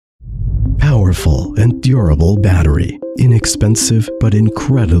powerful and durable battery, inexpensive but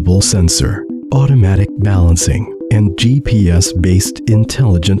incredible sensor, automatic balancing, and GPS-based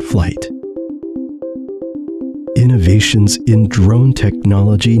intelligent flight. Innovations in drone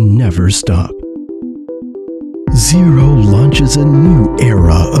technology never stop. Zero launches a new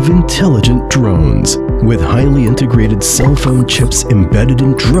era of intelligent drones with highly integrated cell phone chips embedded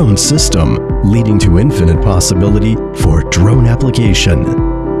in drone system, leading to infinite possibility for drone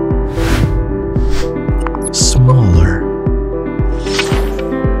application. Smaller,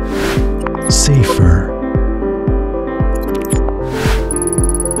 safer,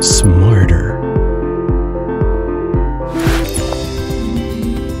 smarter.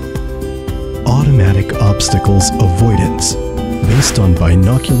 Automatic obstacles avoidance based on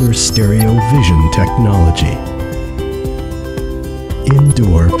binocular stereo vision technology.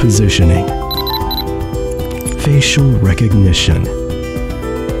 Indoor positioning. Facial recognition.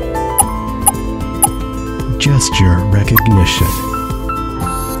 Gesture recognition.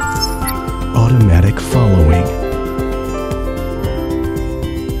 Automatic following.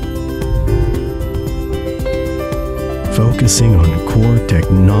 Focusing on core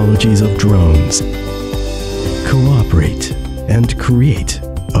technologies of drones. Cooperate and create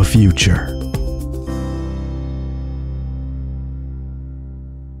a future.